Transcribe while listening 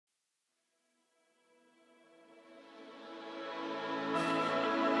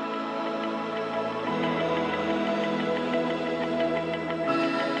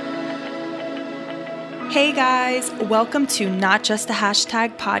Hey guys, welcome to Not Just a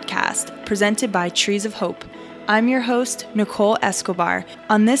Hashtag podcast, presented by Trees of Hope. I'm your host, Nicole Escobar.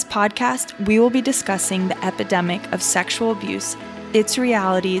 On this podcast, we will be discussing the epidemic of sexual abuse, its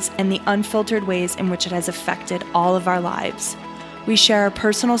realities, and the unfiltered ways in which it has affected all of our lives. We share our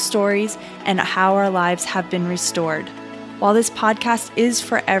personal stories and how our lives have been restored. While this podcast is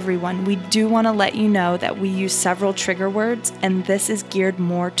for everyone, we do want to let you know that we use several trigger words, and this is geared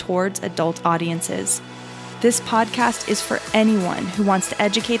more towards adult audiences. This podcast is for anyone who wants to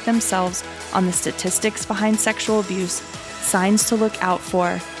educate themselves on the statistics behind sexual abuse, signs to look out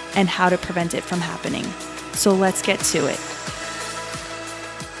for, and how to prevent it from happening. So let's get to it.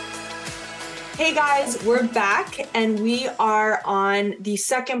 Hey guys, we're back and we are on the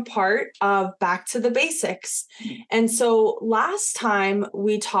second part of Back to the Basics. And so last time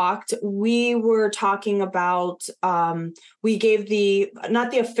we talked, we were talking about, we gave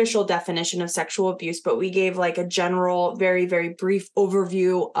not the official definition of sexual abuse, but we gave like a general, very, very brief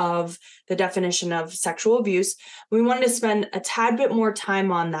overview of the definition of sexual abuse. We wanted to spend a tad bit more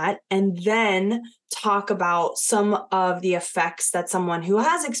time on that and then talk about some of the effects that someone who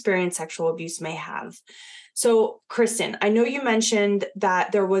has experienced sexual abuse may have. So, Kristen, I know you mentioned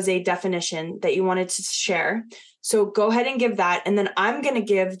that there was a definition that you wanted to share. So go ahead and give that. And then I'm going to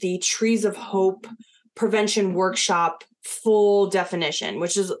give the Trees of Hope prevention workshop full definition,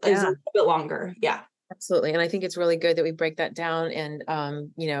 which is a little bit longer. Yeah. Absolutely. And I think it's really good that we break that down and,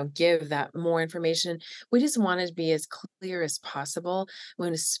 give that more information. We just want to be as clear as possible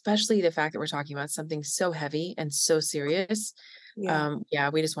when, especially the fact that we're talking about something so heavy and so serious. We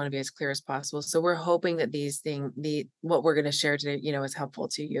just want to be as clear as possible. So we're hoping that what we're going to share today, is helpful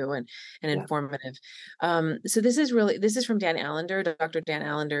to you and informative. So this is from Dan Allender, Dr. Dan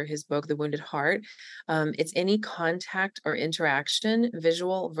Allender, his book, The Wounded Heart. It's any contact or interaction,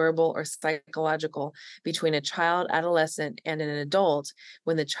 visual, verbal, or psychological between a child, adolescent, and an adult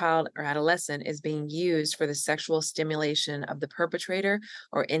when the child or adolescent is being used for the sexual stimulation of the perpetrator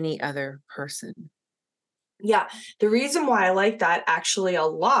or any other person. Yeah. The reason why I like that actually a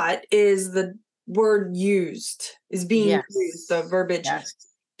lot is the word used is being used, the verbiage,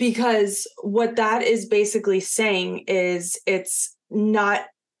 because what that is basically saying is it's not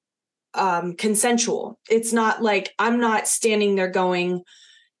consensual. It's not like I'm not standing there going,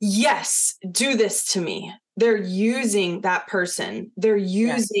 yes, do this to me. They're using that person. They're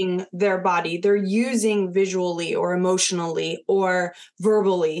using their body. They're using visually or emotionally or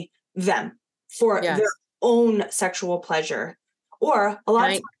verbally them for their own sexual pleasure, or a lot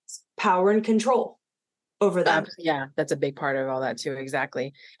of times power and control over them. That's a big part of all that too.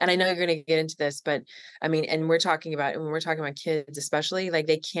 Exactly. And I know you're going to get into this, but I mean, and when we're talking about kids, especially, like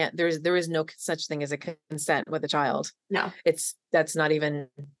there is no such thing as a consent with a child. No, it's just not even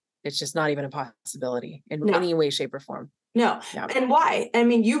a possibility in any way, shape, or form. No. Yeah. And why? I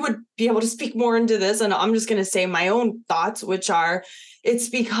mean, you would be able to speak more into this, and I'm just going to say my own thoughts, which are, it's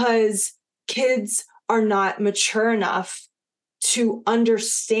because kids are not mature enough to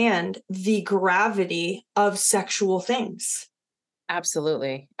understand the gravity of sexual things.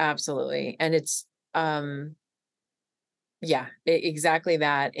 Absolutely. Absolutely. And it's, exactly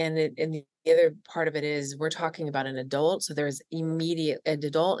that. And the other part of it is we're talking about an adult. So there's an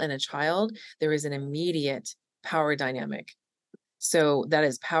adult and a child. There is an immediate power dynamic. So that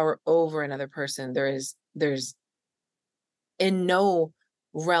is power over another person. There's in no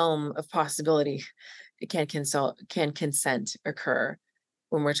realm of possibility can consent occur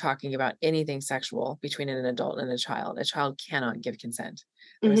when we're talking about anything sexual between an adult and a child. A child cannot give consent.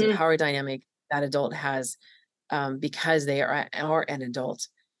 There's a power dynamic that adult has, because they are an adult,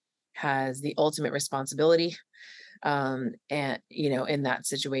 has the ultimate responsibility, and in that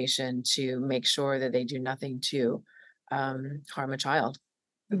situation, to make sure that they do nothing to harm a child.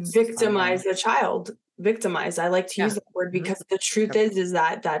 Victimize a child. Victimize. I like to use that word because the truth is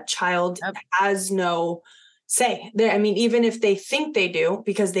that child has no say. I mean, even if they think they do,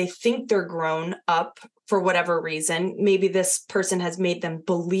 because they think they're grown up for whatever reason, maybe this person has made them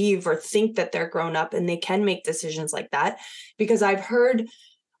believe or think that they're grown up and they can make decisions like that. Because I've heard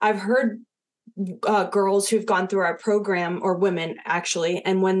girls who've gone through our program, or women actually,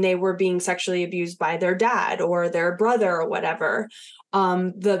 and when they were being sexually abused by their dad or their brother or whatever,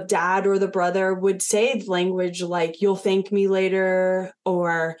 the dad or the brother would say language like, you'll thank me later,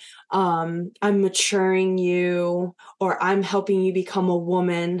 or I'm maturing you, or I'm helping you become a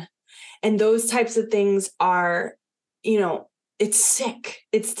woman. And those types of things are, it's sick.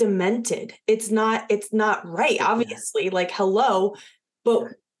 It's demented. It's not right, obviously, like, hello,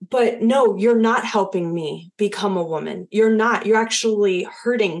 but but no, you're not helping me become a woman. You're actually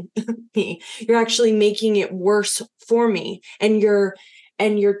hurting me. You're actually making it worse for me. And you're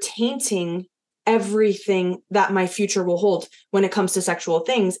tainting everything that my future will hold when it comes to sexual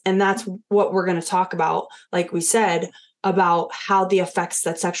things. And that's what we're going to talk about, like we said, about how the effects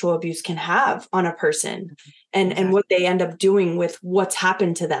that sexual abuse can have on a person and what they end up doing with what's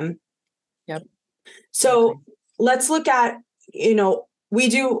happened to them. Yep. So let's look at,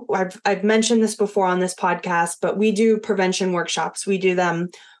 I've mentioned this before on this podcast, but we do prevention workshops. We do them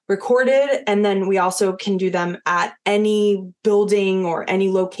recorded, and then we also can do them at any building or any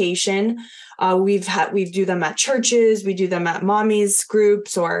location. We do them at churches, we do them at mommies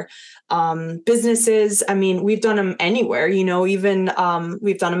groups or businesses. I mean, we've done them anywhere, even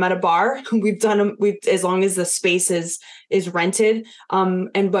we've done them at a bar. We've done them as long as the space is rented.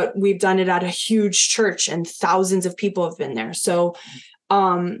 But we've done it at a huge church and thousands of people have been there. So,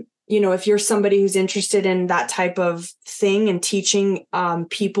 if you're somebody who's interested in that type of thing and teaching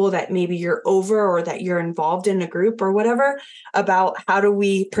people that maybe you're over or that you're involved in a group or whatever about how do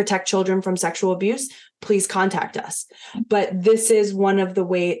we protect children from sexual abuse, please contact us. But this is one of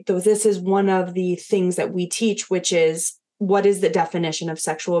the things that we teach, which is what is the definition of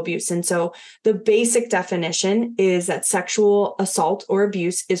sexual abuse. And so the basic definition is that sexual assault or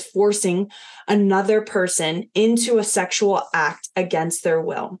abuse is forcing another person into a sexual act against their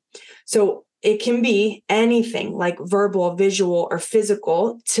will. So it can be anything like verbal, visual, or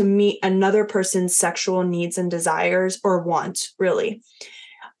physical to meet another person's sexual needs and desires or wants, really.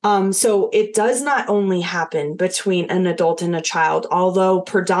 So it does not only happen between an adult and a child, although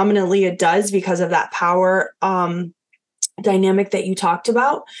predominantly it does because of that power dynamic that you talked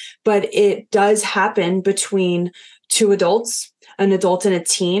about, but it does happen between two adults, an adult and a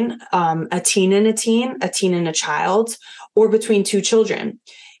teen and a teen, a teen and a child, or between two children.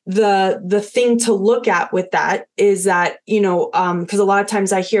 The thing to look at with that is that, because a lot of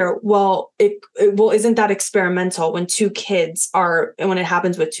times I hear, isn't that experimental when when it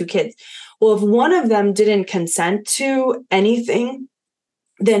happens with two kids? Well, if one of them didn't consent to anything,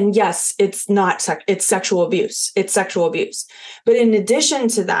 then yes, it's sexual abuse. It's sexual abuse. But in addition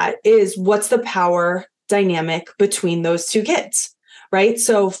to that is what's the power dynamic between those two kids, right?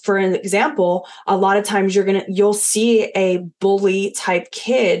 So for an example, a lot of times you'll see a bully type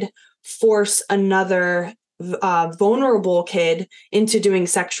kid force another vulnerable kid into doing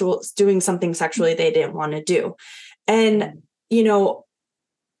something sexually they didn't want to do. And,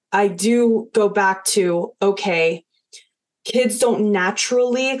 I do go back to, okay, kids don't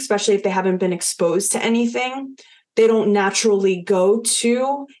naturally, especially if they haven't been exposed to anything, they don't naturally go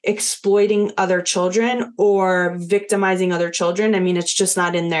to exploiting other children or victimizing other children. I mean, it's just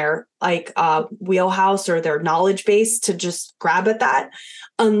not in their wheelhouse or their knowledge base to just grab at that,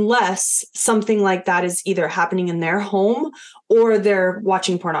 unless something like that is either happening in their home or they're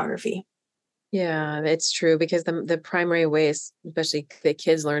watching pornography. Yeah, it's true, because the primary ways, especially the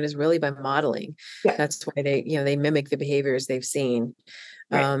kids learn, is really by modeling. Yeah. That's why they mimic the behaviors they've seen.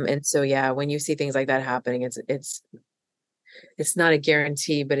 Right. And so, yeah, when you see things like that happening, it's not a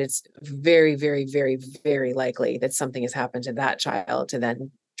guarantee, but it's very, very, very, very likely that something has happened to that child to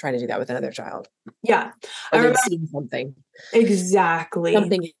then try to do that with another child. Yeah. Or they've seen something. Exactly.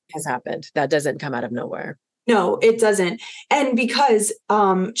 Something has happened that doesn't come out of nowhere. No, it doesn't. And because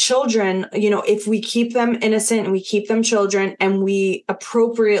children, if we keep them innocent and we keep them children and we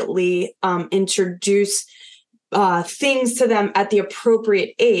appropriately introduce things to them at the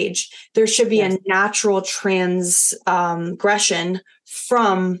appropriate age, there should be a natural transgression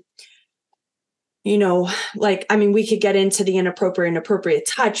from, we could get into the inappropriate and appropriate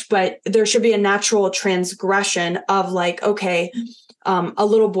touch, but there should be a natural transgression of a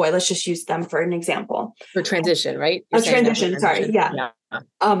little boy, let's just use them for an example. For transition, right? A transition, sorry. Yeah.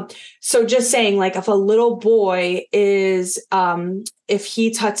 So just saying, if a little boy is, if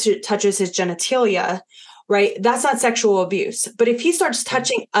he touches his genitalia, right, that's not sexual abuse. But if he starts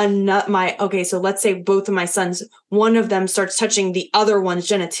touching so let's say both of my sons, one of them starts touching the other one's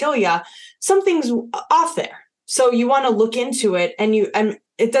genitalia, something's off there. So you want to look into it, and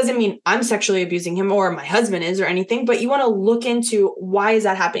it doesn't mean I'm sexually abusing him or my husband is or anything, but you want to look into why is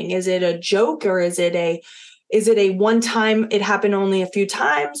that happening? Is it a joke, or is it a one time, it happened only a few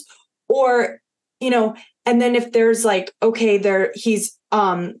times, or, and then if there's he's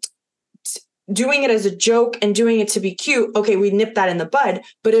doing it as a joke and doing it to be cute, okay, we nip that in the bud.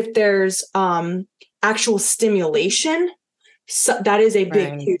 But if there's actual stimulation, so that is a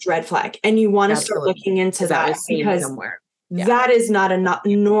big, huge red flag. And you want to start looking into that, because that is not a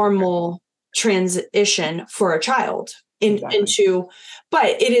normal transition for a child. into,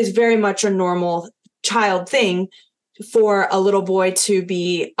 but it is very much a normal child thing for a little boy to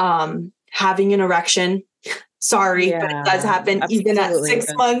be having an erection. Sorry, but it does happen even at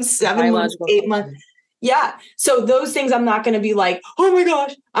 6 months, 7 months, 8 months. Yeah. So those things I'm not going to be like, oh my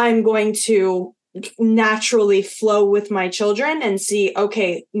gosh, I'm going to naturally flow with my children and see,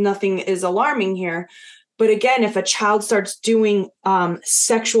 okay, nothing is alarming here. But again, if a child starts doing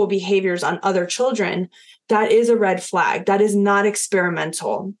sexual behaviors on other children, that is a red flag. That is not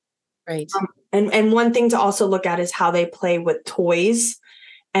experimental. Right. And one thing to also look at is how they play with toys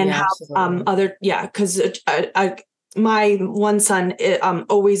and how because my one son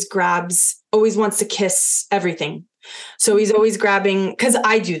always wants to kiss everything. So he's always grabbing, because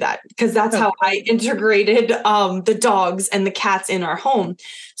I do that, because that's how I integrated the dogs and the cats in our home.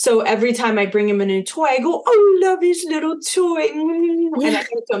 So every time I bring him a new toy, I go, oh, love his little toy. And I give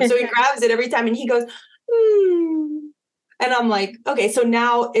it to him. So he grabs it every time and he goes, And I'm like, okay, so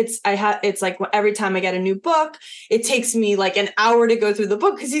now it's like every time I get a new book, it takes me like an hour to go through the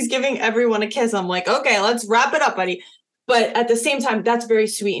book because he's giving everyone a kiss. I'm like, okay, let's wrap it up, buddy. But at the same time, that's very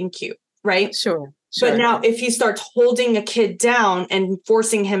sweet and cute, right? Sure. But now if he starts holding a kid down and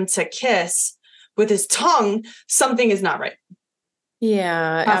forcing him to kiss with his tongue, something is not right.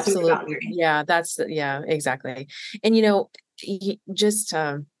 Yeah, absolutely. Yeah, exactly. And, just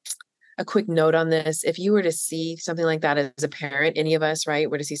a quick note on this. If you were to see something like that as a parent, any of us, right,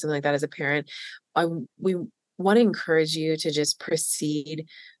 were to see something like that as a parent, we want to encourage you to just proceed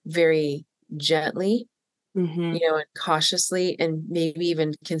very gently, and cautiously, and maybe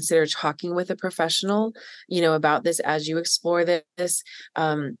even consider talking with a professional, about this as you explore this.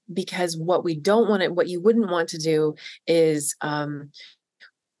 Because what you wouldn't want to do is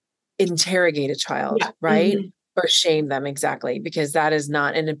interrogate a child, right? Or shame them, exactly, because that is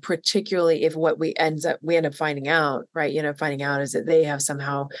not, and particularly if what we end up finding out, right? Is that they have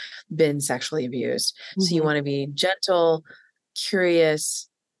somehow been sexually abused. So you want to be gentle, curious,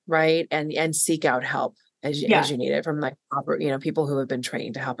 right? And seek out help as you need it from like proper, people who have been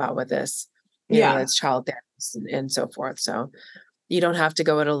trained to help out with this. It's child therapists and so forth. So you don't have to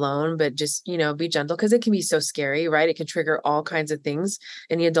go it alone, but just, be gentle, because it can be so scary, right? It can trigger all kinds of things.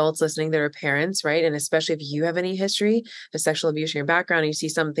 Any adults listening that are parents, right? And especially if you have any history of sexual abuse in your background, and you see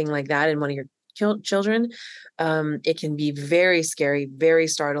something like that in one of your children, it can be very scary, very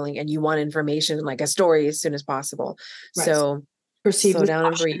startling, and you want information, like a story, as soon as possible. Right. So proceed, slow down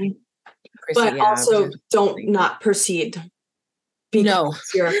and breathe. But also don't not proceed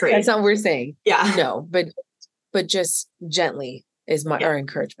because you're afraid. That's not what we're saying. Yeah. No, but just gently is our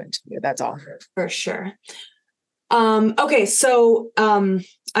encouragement to you. That's all. For sure. Okay. So,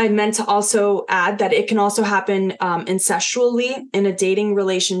 I meant to also add that it can also happen, incestually in a dating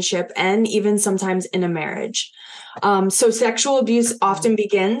relationship and even sometimes in a marriage. So sexual abuse often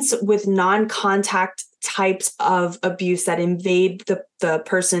begins with non-contact types of abuse that invade the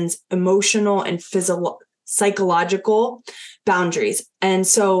person's emotional and psychological boundaries. And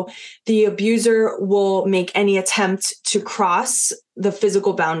so the abuser will make any attempt to cross the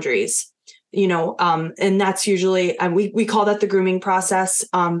physical boundaries, and that's usually, and we call that the grooming process.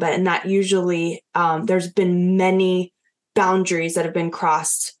 And that usually, there's been many boundaries that have been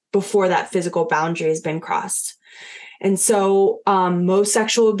crossed before that physical boundary has been crossed. And so most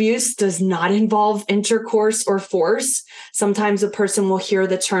sexual abuse does not involve intercourse or force. Sometimes a person will hear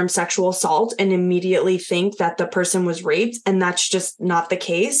the term sexual assault and immediately think that the person was raped, and that's just not the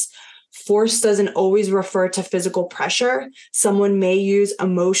case. Force doesn't always refer to physical pressure. Someone may use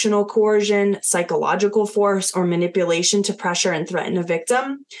emotional coercion, psychological force, or manipulation to pressure and threaten a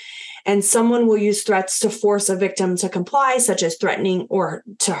victim. And someone will use threats to force a victim to comply, such as threatening or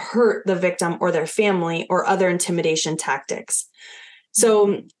to hurt the victim or their family, or other intimidation tactics.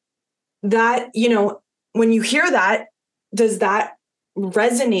 So that, when you hear that, does that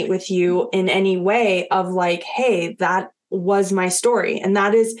resonate with you in any way of like, hey, that was my story? And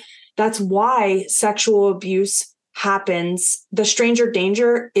that's why sexual abuse happens. The stranger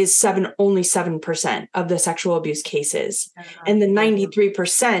danger is only 7% of the sexual abuse cases. And the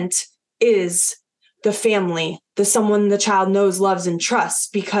 93% is the family, someone the child knows, loves, and trusts.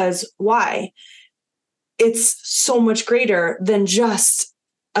 Because why? It's so much greater than just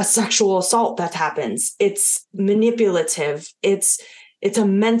a sexual assault that happens. It's manipulative. It's a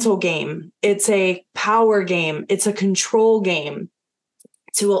mental game. It's a power game. It's a control game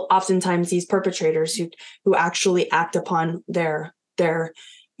to oftentimes these perpetrators who actually act upon their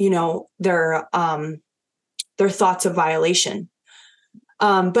thoughts of violation.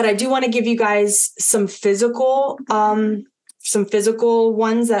 But I do want to give you guys some physical ones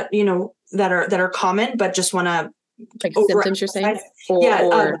that, that are common, but just want to Like over symptoms you're saying? yeah,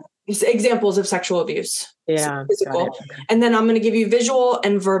 Or examples of sexual abuse. yeah, Physical. got it. And then I'm going to give you visual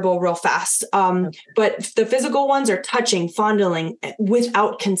and verbal real fast. Okay. But the physical ones are touching, fondling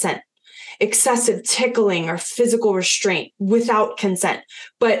without consent, excessive tickling or physical restraint without consent.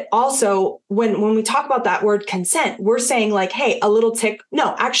 But also when we talk about that word consent, we're saying like, hey, a little tick.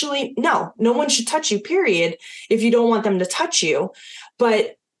 No, actually, no one should touch you, period, if you don't want them to touch you.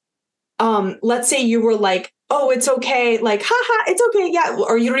 But let's say you were like, oh, it's okay. Like, haha, it's okay. Yeah.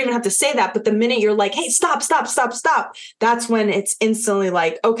 Or you don't even have to say that. But the minute you're like, hey, stop, that's when it's instantly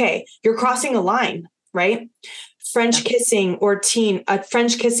like, okay, you're crossing a line, right? French kissing a teen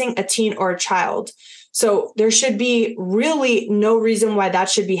or a child. So there should be really no reason why that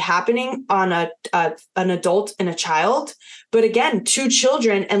should be happening on an adult and a child. But again, two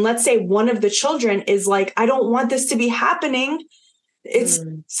children, and let's say one of the children is like, I don't want this to be happening. It's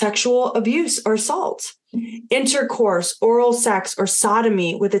sexual abuse or assault. Intercourse, oral sex, or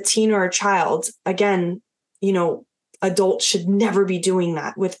sodomy with a teen or a child. Again, adults should never be doing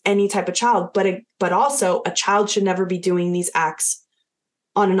that with any type of child, but also a child should never be doing these acts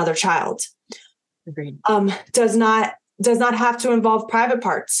on another child. Agreed. Does not have to involve private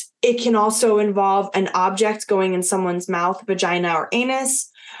parts. It can also involve an object going in someone's mouth, vagina, or anus.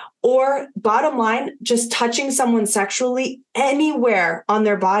 Or bottom line, just touching someone sexually anywhere on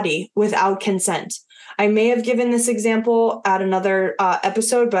their body without consent. I may have given this example at another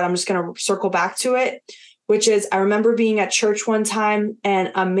episode, but I'm just going to circle back to it, which is I remember being at church one time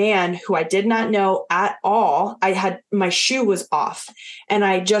and a man who I did not know at all, my shoe was off and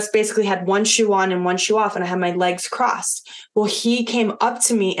I just basically had one shoe on and one shoe off and I had my legs crossed. Well, he came up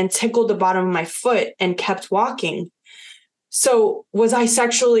to me and tickled the bottom of my foot and kept walking. So was I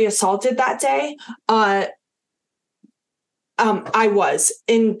sexually assaulted that day? I was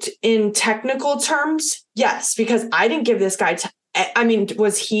in technical terms. Yes, because I didn't give this guy,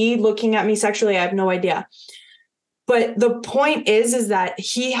 was he looking at me sexually? I have no idea. But the point is that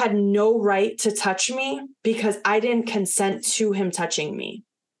he had no right to touch me because I didn't consent to him touching me.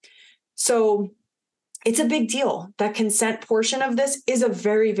 So it's a big deal. That consent portion of this is a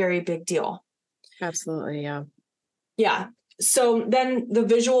very, very big deal. Absolutely. Yeah. Yeah. So then the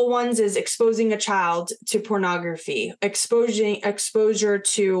visual ones is exposing a child to pornography, exposure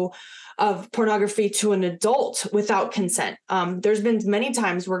to of pornography to an adult without consent. There's been many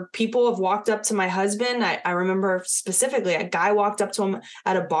times where people have walked up to my husband. I remember specifically a guy walked up to him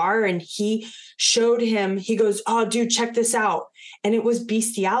at a bar and he showed him, he goes, oh, dude, check this out. And it was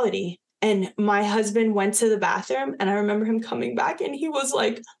bestiality. And my husband went to the bathroom and I remember him coming back and he was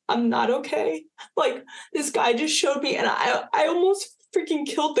like, I'm not okay. Like this guy just showed me and I almost freaking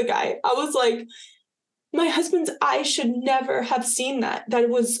killed the guy. I was like, my husband's eyes should never have seen that. That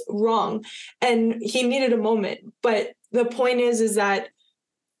was wrong. And he needed a moment. But the point is that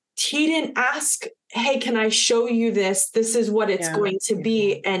he didn't ask, hey, can I show you this? This is what it's going to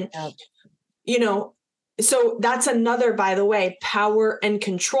be. And, so that's another, by the way, power and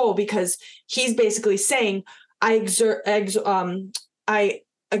control, because he's basically saying, I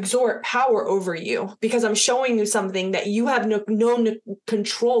exert power over you because I'm showing you something that you have no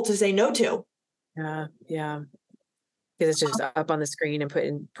control to say no to. Yeah. Because it's just up on the screen and put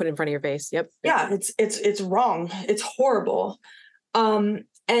in front of your face. Yep. Yeah, it's wrong. It's horrible. And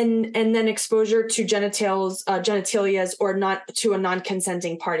then exposure to genitalias or not to a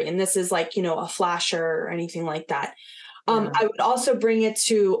non-consenting party. And this is like, a flasher or anything like that. I would also bring it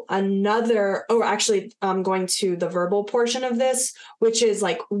to I'm going to the verbal portion of this, which is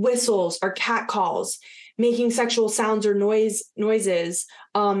like whistles or cat calls, making sexual sounds or noises,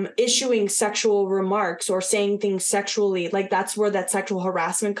 issuing sexual remarks or saying things sexually. Like that's where that sexual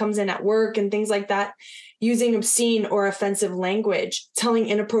harassment comes in at work and things like that. Using obscene or offensive language, telling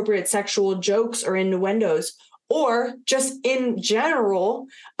inappropriate sexual jokes or innuendos, or just in general,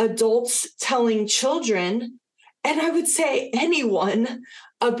 adults telling children, and I would say anyone,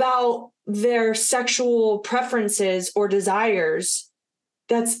 about their sexual preferences or desires.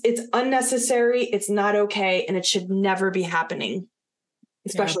 It's unnecessary, it's not okay, and it should never be happening,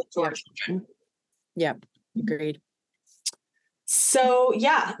 especially to our children. Yeah, agreed. So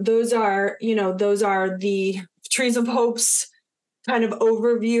yeah, those are the Trees of Hope's kind of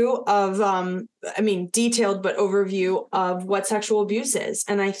overview of, detailed, but overview of what sexual abuse is.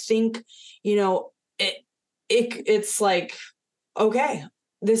 And I think, it's like, okay,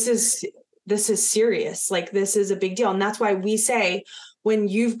 this is serious. Like this is a big deal. And that's why we say when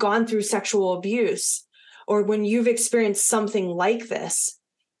you've gone through sexual abuse or when you've experienced something like this,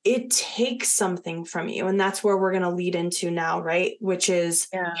 it takes something from you. And that's where we're going to lead into now, right? Which is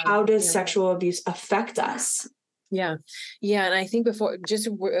how does sexual abuse affect us? Yeah. Yeah. And I think before, just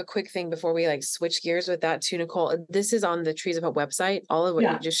a quick thing before we like switch gears with that too, Nicole, this is on the Trees of Hope website, all of what you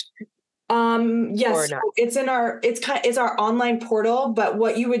Yeah. just, or Yes, not. it's our online portal, but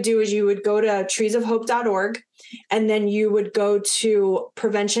what you would do is you would go to treesofhope.org, and then you would go to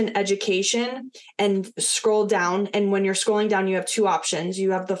prevention education and scroll down. And when you're scrolling down, you have two options.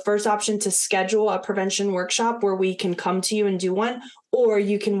 You have the first option to schedule a prevention workshop where we can come to you and do one, or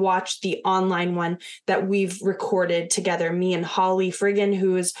you can watch the online one that we've recorded together, me and Holly Friggin,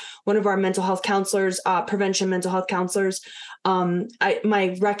 who is one of our mental health counselors, prevention mental health counselors.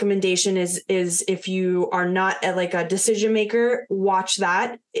 My recommendation is if you are not like a decision maker, watch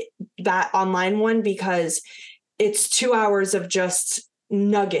that online one, because it's 2 hours of just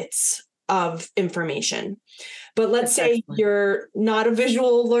nuggets of information. But let's That's say excellent. you're not a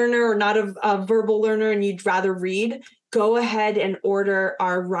visual learner or not a verbal learner and you'd rather read, go ahead and order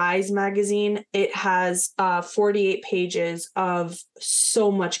our Rise magazine. It has 48 pages of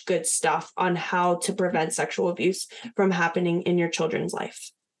so much good stuff on how to prevent sexual abuse from happening in your children's life.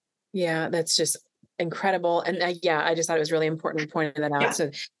 Yeah, that's just incredible. And I just thought it was really important we pointed that out. Yeah.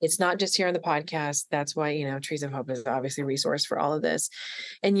 So it's not just here on the podcast. That's why, Trees of Hope is obviously a resource for all of this.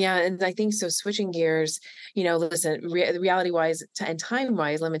 And and I think so switching gears, listen, reality wise and time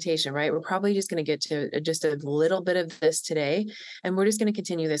wise limitation, right? We're probably just going to get to just a little bit of this today. And we're just going to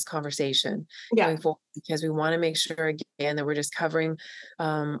continue this conversation going forward, because we want to make sure again that we're just covering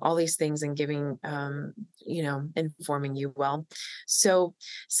all these things and giving, informing you well. So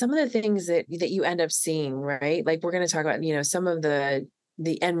some of the things that you end up seeing, right? Like we're going to talk about, some of the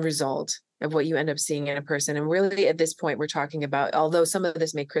end result of what you end up seeing in a person. And really at this point, we're talking about, although some of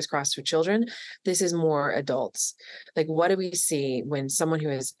this may crisscross for children, this is more adults. Like, what do we see when someone who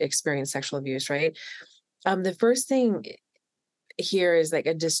has experienced sexual abuse, right? The first thing here is like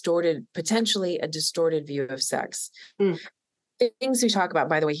potentially a distorted view of sex. Mm. The things we talk about,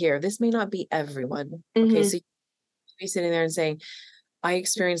 by the way, here, this may not be everyone. Mm-hmm. Okay. So you be sitting there and saying, I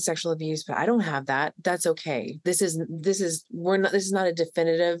experienced sexual abuse, but I don't have that. That's okay. This is not a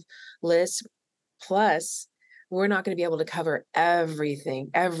definitive list. Plus, we're not going to be able to cover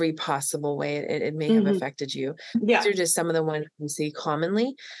everything, every possible way it may have affected you. Yeah. These are just some of the ones we see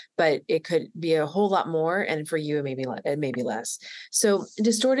commonly, but it could be a whole lot more. And for you, it may be less. So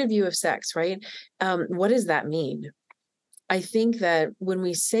distorted view of sex, right? What does that mean? I think that when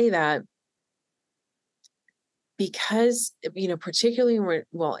we say that, because, particularly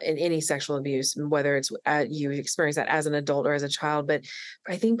in any sexual abuse, whether it's you experience that as an adult or as a child, but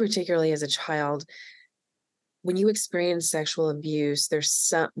I think particularly as a child, when you experience sexual abuse,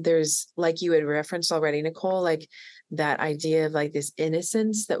 there's like you had referenced already, Nicole, like that idea of like this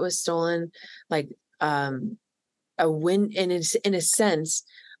innocence that was stolen, like in a sense,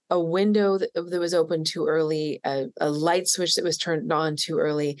 a window that was opened too early, a light switch that was turned on too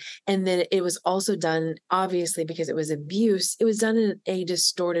early. And then it was also done, obviously, because it was abuse, it was done in a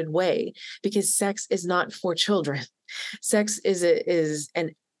distorted way, because sex is not for children. Sex is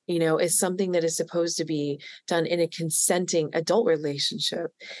something that is supposed to be done in a consenting adult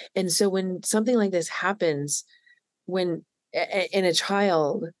relationship. And so when something like this happens, in a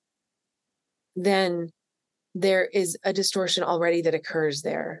child, then there is a distortion already that occurs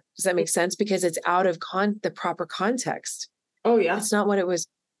there. Does that make sense? Because it's out of the proper context. Oh yeah. It's not what it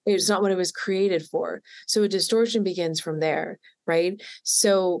was created for. So a distortion begins from there, right?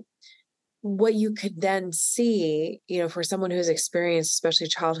 So what you could then see, for someone who's experienced, especially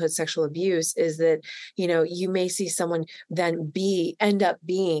childhood sexual abuse, is that, you may see someone then end up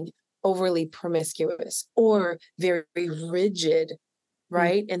being overly promiscuous or very rigid,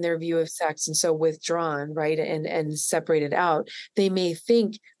 right, in their view of sex, and so withdrawn, right, and separated out. They may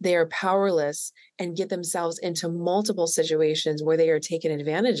think they are powerless and get themselves into multiple situations where they are taken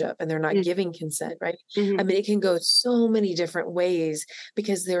advantage of and they're not giving consent, right? I mean, it can go so many different ways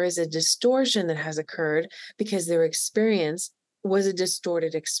because there is a distortion that has occurred because their experience was a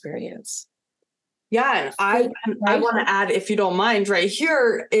distorted experience. Yeah, and I want to add, if you don't mind, right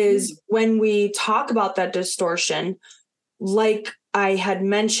here is when we talk about that distortion, like I had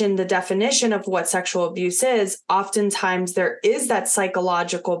mentioned the definition of what sexual abuse is, oftentimes there is that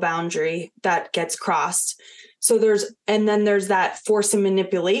psychological boundary that gets crossed. So there's that force and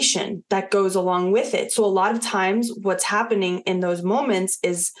manipulation that goes along with it. So a lot of times what's happening in those moments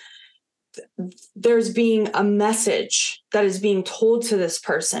is there's being a message that is being told to this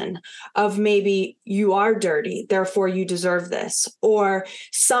person of maybe you are dirty, therefore you deserve this, or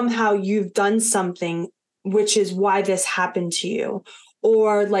somehow you've done something which is why this happened to you,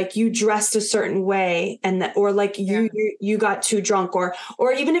 or like you dressed a certain way and that, or like you got too drunk, or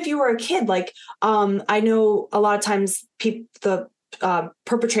even if you were a kid, like, I know a lot of times the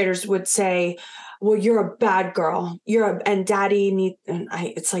perpetrators would say, well, you're a bad girl. And daddy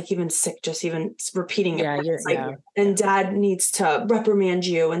it's like even sick, just even repeating it. It's like, and dad needs to reprimand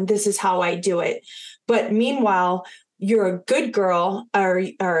you. And this is how I do it. But meanwhile, you're a good girl or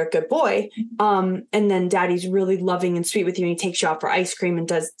a good boy. And then daddy's really loving and sweet with you. And he takes you out for ice cream and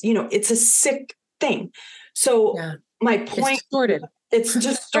does, it's a sick thing. So my point, it's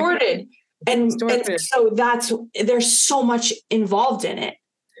distorted. And so there's so much involved in it.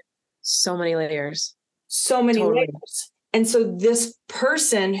 So many layers. Layers. And so this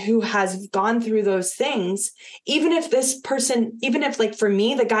person who has gone through those things, even if like for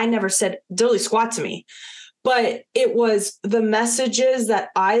me, the guy never said dilly squat to me, but it was the messages that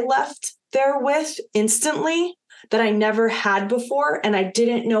I left there with instantly that I never had before. And I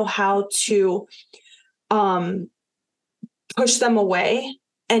didn't know how to push them away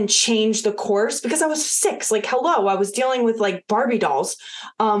and change the course because I was 6. Like, hello, I was dealing with like Barbie dolls.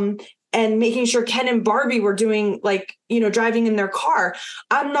 And making sure Ken and Barbie were doing like, driving in their car.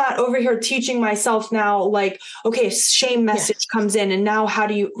 I'm not over here teaching myself now, like, okay, shame message comes in and now how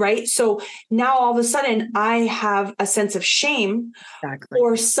do you, right? So now all of a sudden I have a sense of shame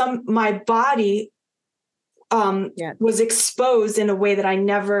or my body was exposed in a way that I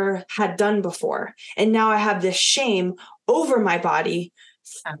never had done before. And now I have this shame over my body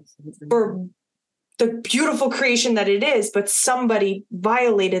for the beautiful creation that it is, but somebody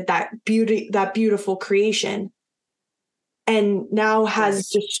violated that beautiful creation and now has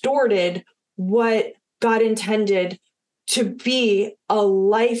distorted what God intended to be a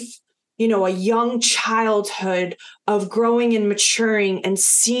life, a young childhood of growing and maturing and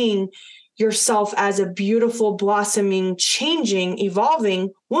seeing yourself as a beautiful, blossoming, changing,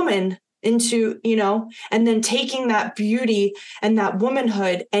 evolving woman into, and then taking that beauty and that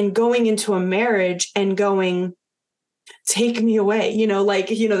womanhood and going into a marriage and going, take me away,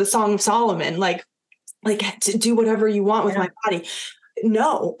 the Song of Solomon, like to do whatever you want with my body.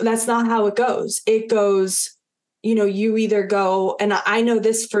 No, that's not how it goes. It goes, you either go, and I know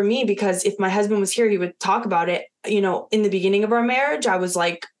this for me, because if my husband was here, he would talk about it. In the beginning of our marriage, I was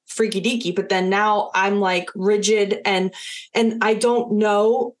like, freaky deaky, but then now I'm like rigid and I don't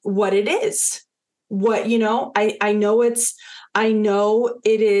know what it is. I know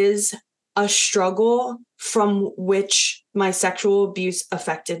it is a struggle from which my sexual abuse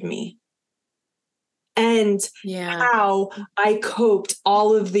affected me and how I coped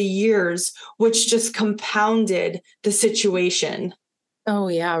all of the years, which just compounded the situation. Oh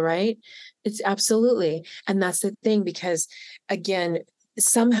yeah. Right. It's absolutely. And that's the thing, because again,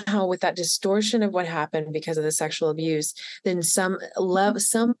 somehow with that distortion of what happened because of the sexual abuse, then some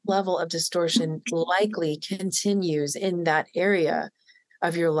level of distortion likely continues in that area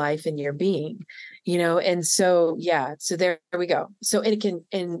of your life and your being, and so, so there we go. So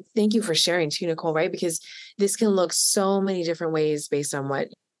and thank you for sharing too, Nicole, right? Because this can look so many different ways based on what,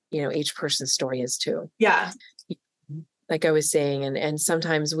 each person's story is too. Yeah. Like I was saying, and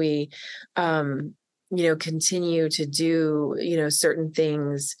sometimes we, continue to do, certain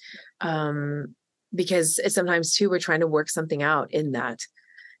things, because sometimes too, we're trying to work something out in that,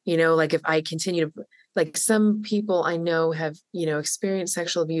 like if I continue to, like some people I know have, experienced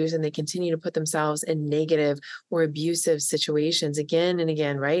sexual abuse and they continue to put themselves in negative or abusive situations again and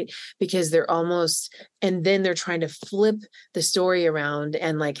again, right? Because they're and then they're trying to flip the story around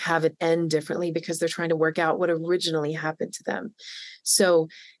and like have it end differently because they're trying to work out what originally happened to them. So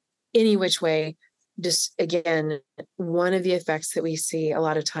any which way, just again, one of the effects that we see a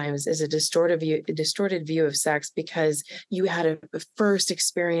lot of times is a distorted view of sex because you had a first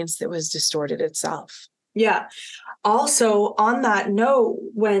experience that was distorted itself. Yeah. Also, on that note,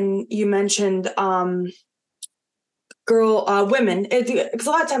 when you mentioned women, because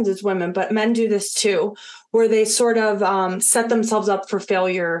a lot of times it's women, but men do this too, where they sort of set themselves up for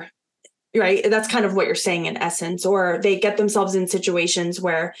failure, right? That's kind of what you're saying in essence, or they get themselves in situations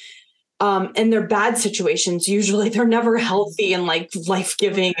where and they're bad situations. Usually they're never healthy and like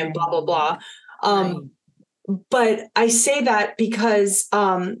life-giving and blah, blah, blah. But I say that because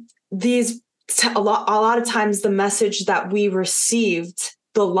a lot of times the message that we received,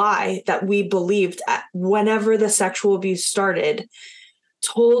 the lie that we believed whenever the sexual abuse started,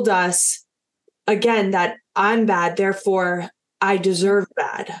 told us again that I'm bad, therefore I deserve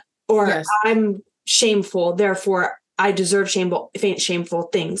bad, or I'm shameful, therefore I deserve shameful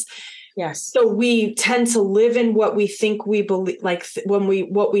things. Yes. So we tend to live in what we think we believe, like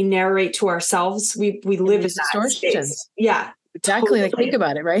what we narrate to ourselves, we live in that space. Yeah. Exactly. Like, think Totally.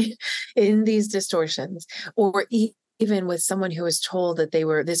 about it, right? In these distortions, or even with someone who was told that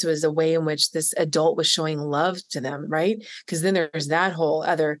this was a way in which this adult was showing love to them, right? Because then there's that whole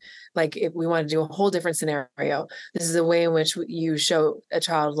other, like, if we want to do a whole different scenario, this is a way in which you show a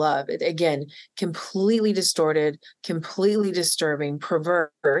child love. Again, completely distorted, completely disturbing,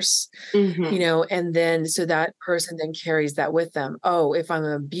 perverse, Mm-hmm. and then so that person then carries that with them. Oh, if I'm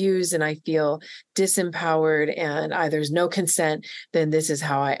abused and I feel disempowered and there's no consent, then this is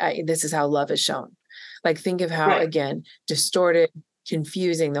how this is how love is shown. Like, think of how, Right. again, distorted,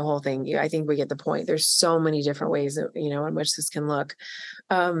 confusing the whole thing. I think we get the point. There's so many different ways that, in which this can look.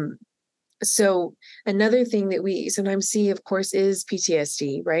 Um, so another thing that we sometimes see, of course, is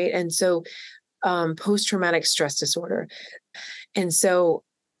PTSD, right? And so post-traumatic stress disorder. And so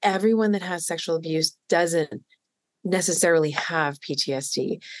everyone that has sexual abuse doesn't necessarily have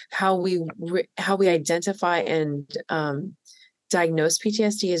PTSD. How we identify and diagnose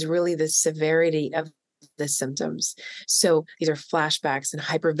PTSD is really the severity of the symptoms. So these are flashbacks and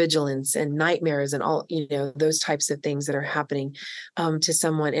hypervigilance and nightmares and all, those types of things that are happening to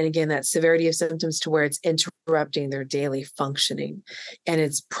someone. And again, that severity of symptoms to where it's interrupting their daily functioning, and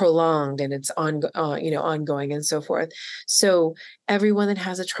it's prolonged and it's ongoing and so forth. So everyone that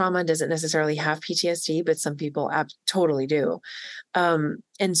has a trauma doesn't necessarily have PTSD, but some people totally do.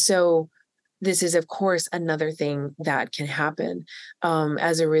 And so this is, of course, another thing that can happen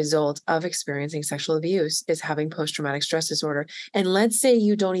as a result of experiencing sexual abuse, is having post-traumatic stress disorder. And let's say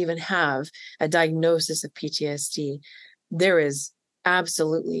you don't even have a diagnosis of PTSD. There is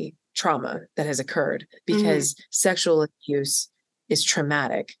absolutely trauma that has occurred, because sexual abuse is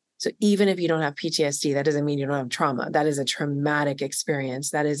traumatic. So even if you don't have PTSD, that doesn't mean you don't have trauma. That is a traumatic experience.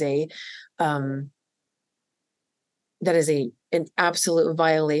 That is an absolute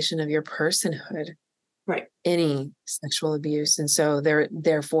violation of your personhood, Right. any sexual abuse. And so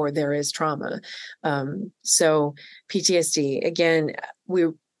therefore there is trauma. So PTSD, again,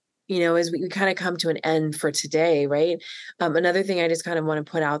 as we kind of come to an end for today, right? Another thing I just kind of want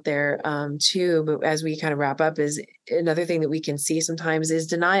to put out there too, but as we kind of wrap up, is another thing that we can see sometimes is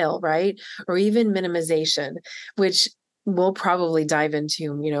denial, right? Or even minimization, which we'll probably dive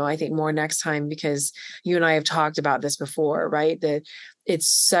into, I think more next time, because you and I have talked about this before, right? That it's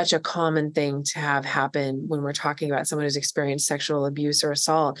such a common thing to have happen when we're talking about someone who's experienced sexual abuse or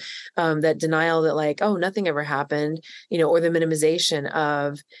assault, that denial that, like, oh, nothing ever happened, or the minimization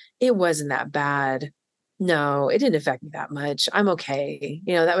of, it wasn't that bad. No, it didn't affect me that much. I'm okay.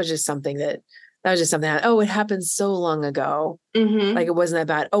 That was just something oh, it happened so long ago. Like, it wasn't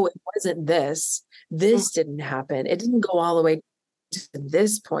that bad. Oh, it wasn't this. This didn't happen. It didn't go all the way to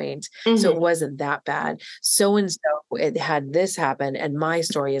this point. So it wasn't that bad. So and so, it had this happen, and my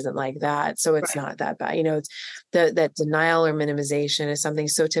story isn't like that. So it's Right. not that bad. It's that denial or minimization is something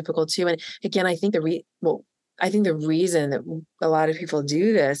so typical too. And again, I think I think the reason that a lot of people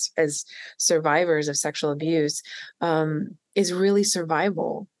do this as survivors of sexual abuse is really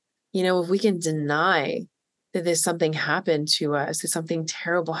survival. If we can deny that there's something happened to us, that something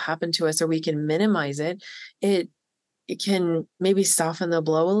terrible happened to us, or we can minimize it, it can maybe soften the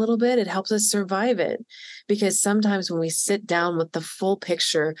blow a little bit. It helps us survive it. Because sometimes when we sit down with the full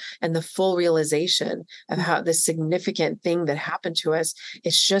picture and the full realization of how the significant thing that happened to us,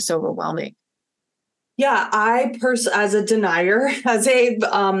 it's just overwhelming. Yeah, as a denier, as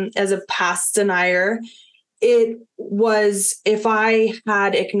a past denier, it was, if I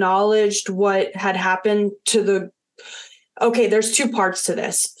had acknowledged what had happened okay, there's two parts to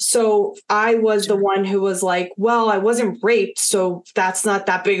this. So I was the one who was like, well, I wasn't raped, so that's not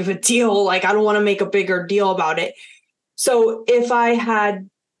that big of a deal. Like, I don't want to make a bigger deal about it. So if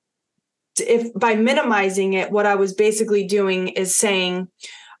by minimizing it, what I was basically doing is saying,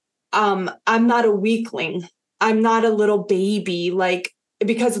 I'm not a weakling. I'm not a little baby. Like,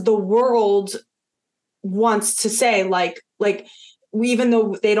 because the world wants to say, like, even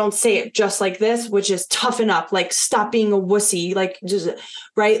though they don't say it just like this, which is toughen up, like, stop being a wussy, like, just,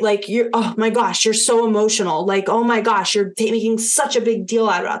 right? Like, oh my gosh, you're so emotional. Like, oh my gosh, you're making such a big deal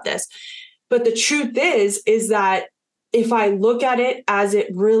out about this. But the truth is that if I look at it as it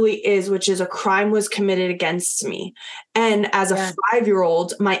really is, which is a crime was committed against me. And as a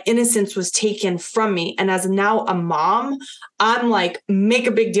 5-year-old, my innocence was taken from me. And as now a mom, I'm like, make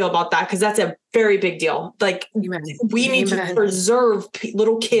a big deal about that, because that's a very big deal. Like, we need to preserve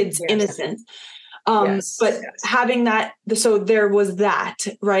little kids' innocence. But having that, so there was that,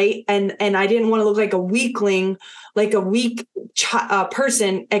 right? And I didn't want to look like a weakling, like a weak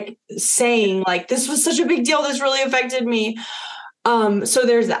person saying, like, this was such a big deal, this really affected me. So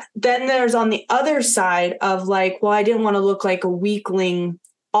there's that. Then there's on the other side of like, well, I didn't want to look like a weakling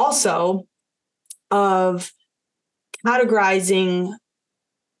also, of categorizing,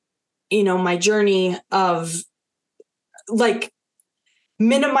 my journey of like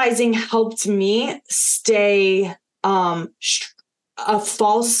minimizing helped me stay a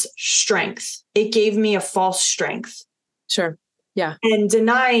false strength. It gave me a false strength. Sure. Yeah. And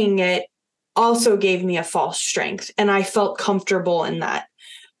denying it also gave me a false strength. And I felt comfortable in that.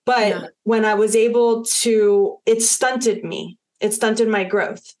 But when I was able to, it stunted me. It stunted my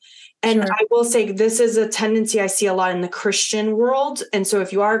growth. And I will say this is a tendency I see a lot in the Christian world. And so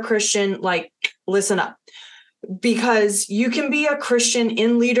if you are a Christian, like, listen up, because you can be a Christian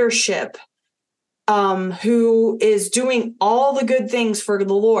in leadership who is doing all the good things for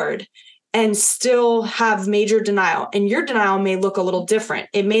the Lord and still have major denial. And your denial may look a little different.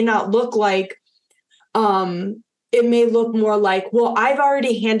 It may not look like, it may look more like, well, I've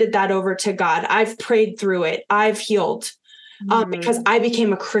already handed that over to God. I've prayed through it. I've healed because I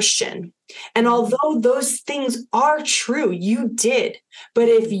became a Christian. And although those things are true, you did. But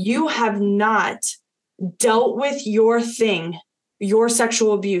if you have not dealt with your thing, your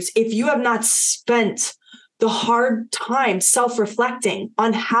sexual abuse, if you have not spent the hard time self-reflecting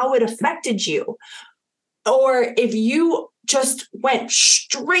on how it affected you, or if you just went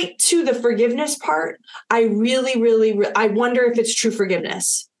straight to the forgiveness part, I really, I wonder if it's true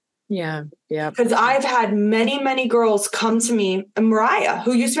forgiveness. Yeah. Yeah. Because I've had many girls come to me, and Mariah,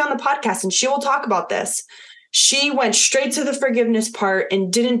 who used to be on the podcast, and she will talk about this. She went straight to the forgiveness part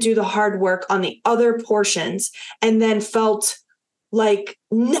and didn't do the hard work on the other portions, and then felt like,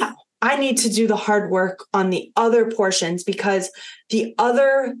 no, I need to do the hard work on the other portions because the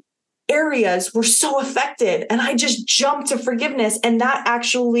other areas were so affected. And I just jumped to forgiveness. And that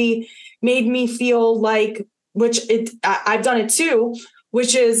actually made me feel like, I've done it too,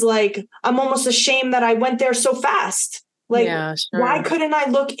 which is like, I'm almost ashamed that I went there so fast. Like, why couldn't I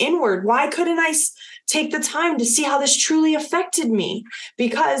look inward? Why couldn't I take the time to see how this truly affected me?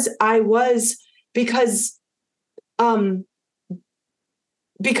 Because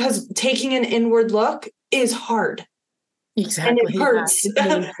taking an inward look is hard. Exactly. And it hurts. Yeah,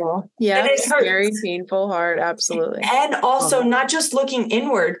 painful. Yeah. It's very painful, hard. Absolutely. And also not just looking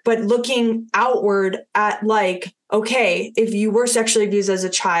inward, but looking outward at like, okay, if you were sexually abused as a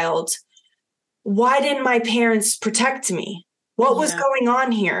child, why didn't my parents protect me? What was going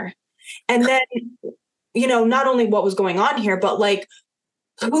on here? And then, not only what was going on here, but like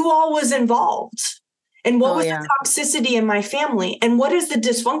who all was involved? And what was the toxicity in my family? And what is the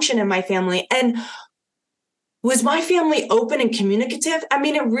dysfunction in my family? And was my family open and communicative? I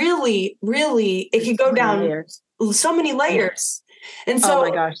mean, it really, it could go down so many layers. And so, oh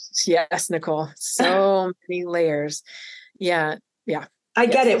my gosh. Yes, Nicole. So many layers. Yeah. Yeah. I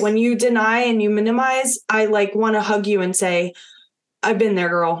get it. When you deny and you minimize, I like want to hug you and say, I've been there,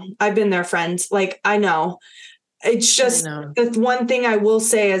 girl. I've been there, friend. Like, I know. It's just the one thing I will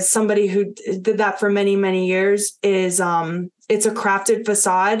say as somebody who did that for many, many years is it's a crafted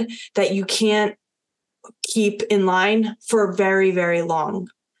facade that you can't keep in line for very, very long.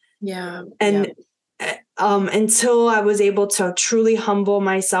 Yeah. And until I was able to truly humble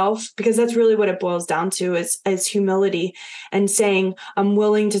myself, because that's really what it boils down to is humility and saying, I'm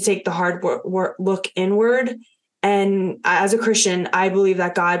willing to take the hard work look inward. And as a Christian, I believe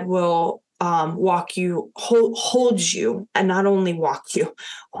that God will walk you, hold you, and not only walk you,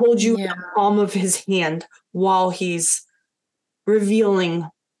 hold you in the palm of his hand while he's revealing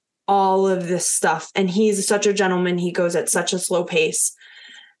all of this stuff. And he's such a gentleman. He goes at such a slow pace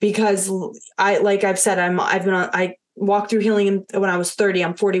because I've said, I walked through healing when I was 30,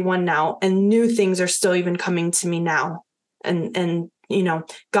 I'm 41 now, and new things are still even coming to me now. And,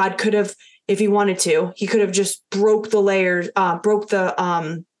 God could have, if he wanted to, he could have just broke the layers, broke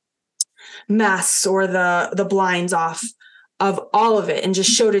the, masks or the blinds off of all of it and just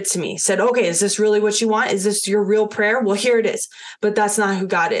showed it to me, said, okay, is this really what you want? Is this your real prayer? Well, here it is. But that's not who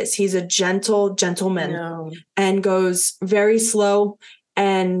God is. He's a gentleman and goes very slow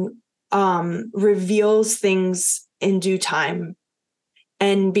and reveals things in due time.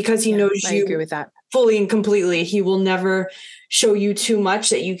 And because he knows you agree with that fully and completely, he will never show you too much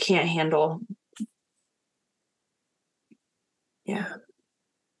that you can't handle. Yeah.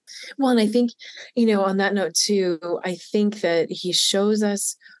 Well, and I think, on that note too, I think that he shows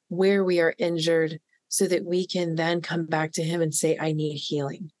us where we are injured so that we can then come back to him and say, I need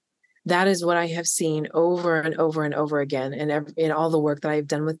healing. That is what I have seen over and over and over again. And in all the work that I've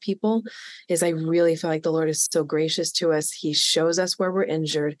done with people is I really feel like the Lord is so gracious to us. He shows us where we're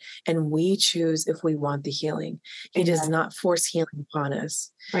injured and we choose if we want the healing. He does not force healing upon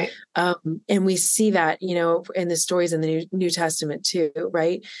us. Right. And we see that, in the stories in the New Testament too,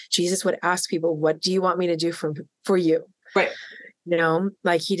 right? Jesus would ask people, what do you want me to do for you? Right.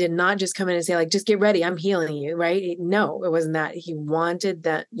 Like he did not just come in and say, like, just get ready, I'm healing you, right? No, it wasn't that. He wanted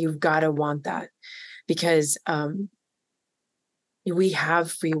that. You've got to want that because we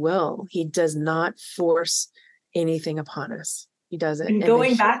have free will. He does not force anything upon us. He doesn't. And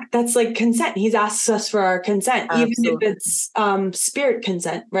going back, that's like consent. He's asked us for our consent, absolutely. even if it's spirit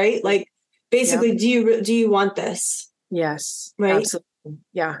consent, right? Like basically, do you want this? Yes, right. Absolutely.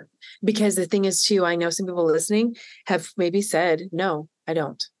 Yeah. Because the thing is too, I know some people listening have maybe said, no, I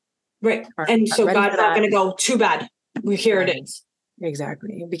don't. Right. And so God's not going to go, too bad. Here it is.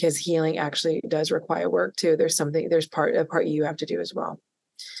 Exactly. Because healing actually does require work too. There's a part you have to do as well,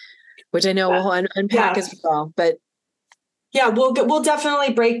 which I know we'll unpack as well, but yeah, we'll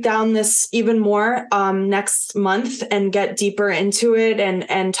definitely break down this even more next month and get deeper into it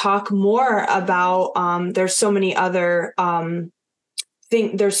and talk more about there's so many other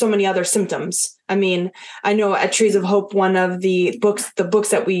symptoms. I mean, I know at Trees of Hope, one of the books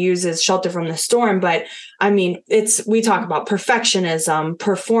that we use is Shelter from the Storm. But I mean, we talk about perfectionism,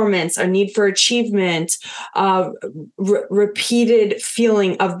 performance, a need for achievement, repeated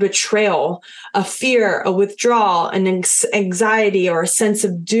feeling of betrayal, a fear, a withdrawal, an anxiety or a sense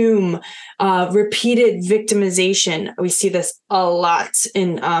of doom, repeated victimization. We see this a lot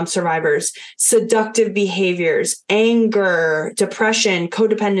in survivors, seductive behaviors, anger, depression,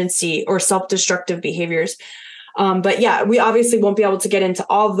 codependency, or self-destructive behaviors. But yeah, we obviously won't be able to get into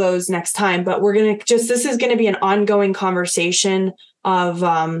all of those next time, but this is going to be an ongoing conversation of,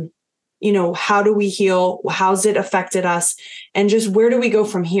 how do we heal? How's it affected us? And just where do we go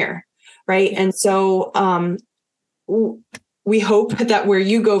from here? Right. And so, we hope that where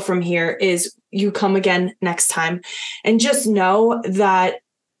you go from here is you come again next time, and just know that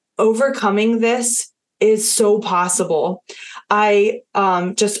overcoming this is so possible. I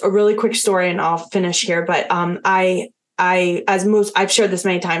just a really quick story and I'll finish here, but I've shared this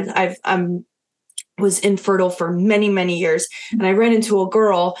many times. Was infertile for many, many years. And I ran into a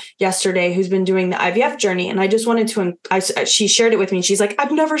girl yesterday who's been doing the IVF journey. And I just wanted she shared it with me. And she's like,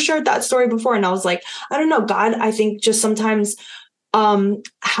 I've never shared that story before. And I was like, I don't know, God, I think just sometimes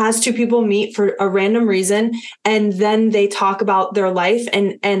has two people meet for a random reason. And then they talk about their life.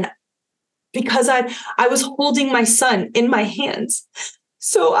 And because I was holding my son in my hands.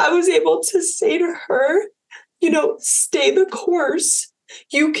 So I was able to say to her, stay the course.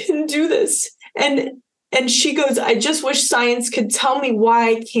 You can do this. And she goes, I just wish science could tell me why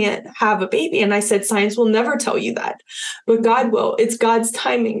I can't have a baby. And I said, science will never tell you that, but God will. It's God's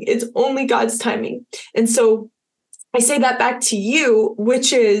timing. It's only God's timing. And so I say that back to you,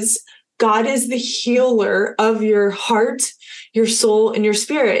 which is God is the healer of your heart, your soul, and your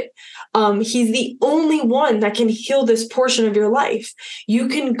spirit. He's the only one that can heal this portion of your life. You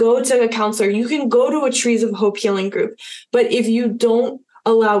can go to a counselor, you can go to a Trees of Hope healing group, but if you don't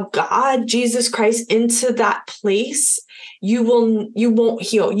allow God, Jesus Christ, into that place, you won't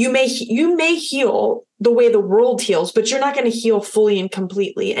heal. You may heal the way the world heals, but you're not going to heal fully and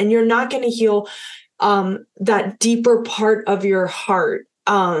completely. And you're not going to heal that deeper part of your heart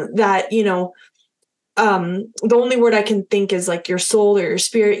the only word I can think is like your soul or your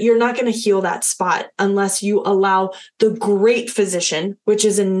spirit. You're not going to heal that spot unless you allow the great physician, which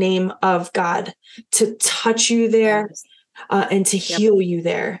is a name of God, to touch you there. And to heal you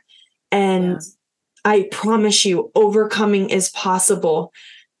there. And I promise you, overcoming is possible.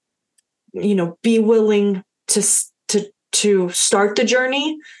 Be willing to start the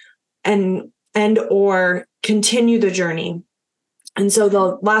journey and or continue the journey. And so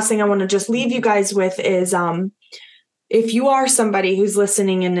the last thing I want to just leave you guys with is, if you are somebody who's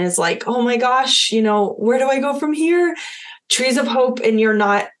listening and is like, oh my gosh, where do I go from here? Trees of Hope, and you're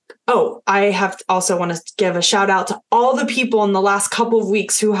not. Oh, I also want to give a shout out to all the people in the last couple of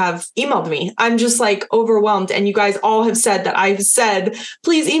weeks who have emailed me. I'm just like overwhelmed. And you guys all have said that I've said,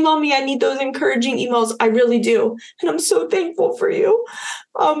 please email me. I need those encouraging emails. I really do. And I'm so thankful for you.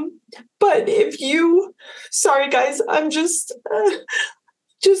 But sorry guys, I'm just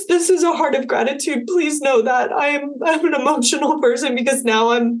this is a heart of gratitude. Please know that I'm an emotional person because now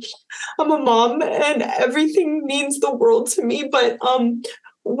I'm a mom and everything means the world to me. But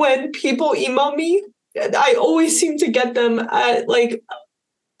when people email me, I always seem to get them at like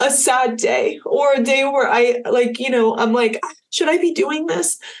a sad day or a day where I I'm like, should I be doing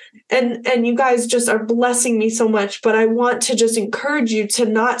this? And you guys just are blessing me so much. But I want to just encourage you to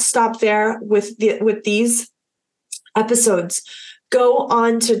not stop there with these episodes. Go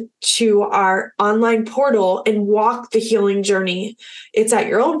on to our online portal and walk the healing journey. It's at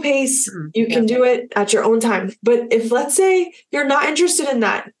your own pace. You can do it at your own time. But if, let's say, you're not interested in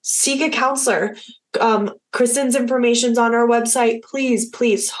that, seek a counselor. Kristen's information's on our website.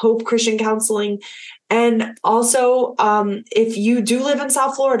 Please, Hope Christian Counseling. And also, if you do live in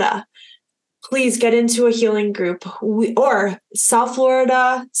South Florida, please get into a healing group. Or South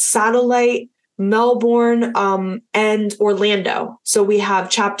Florida, Satellite, Melbourne, and Orlando. So we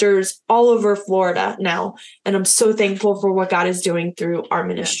have chapters all over Florida now. And I'm so thankful for what God is doing through our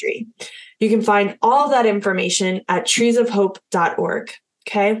ministry. You can find all that information at treesofhope.org.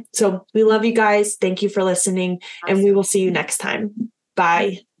 Okay. So we love you guys. Thank you for listening. Awesome. And we will see you next time.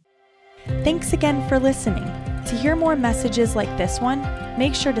 Bye. Thanks again for listening. To hear more messages like this one,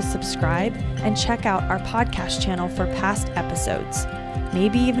 make sure to subscribe and check out our podcast channel for past episodes.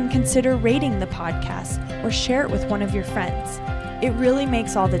 Maybe even consider rating the podcast or share it with one of your friends. It really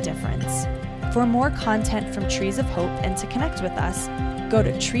makes all the difference. For more content from Trees of Hope and to connect with us, go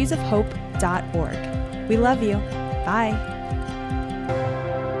to treesofhope.org. We love you. Bye.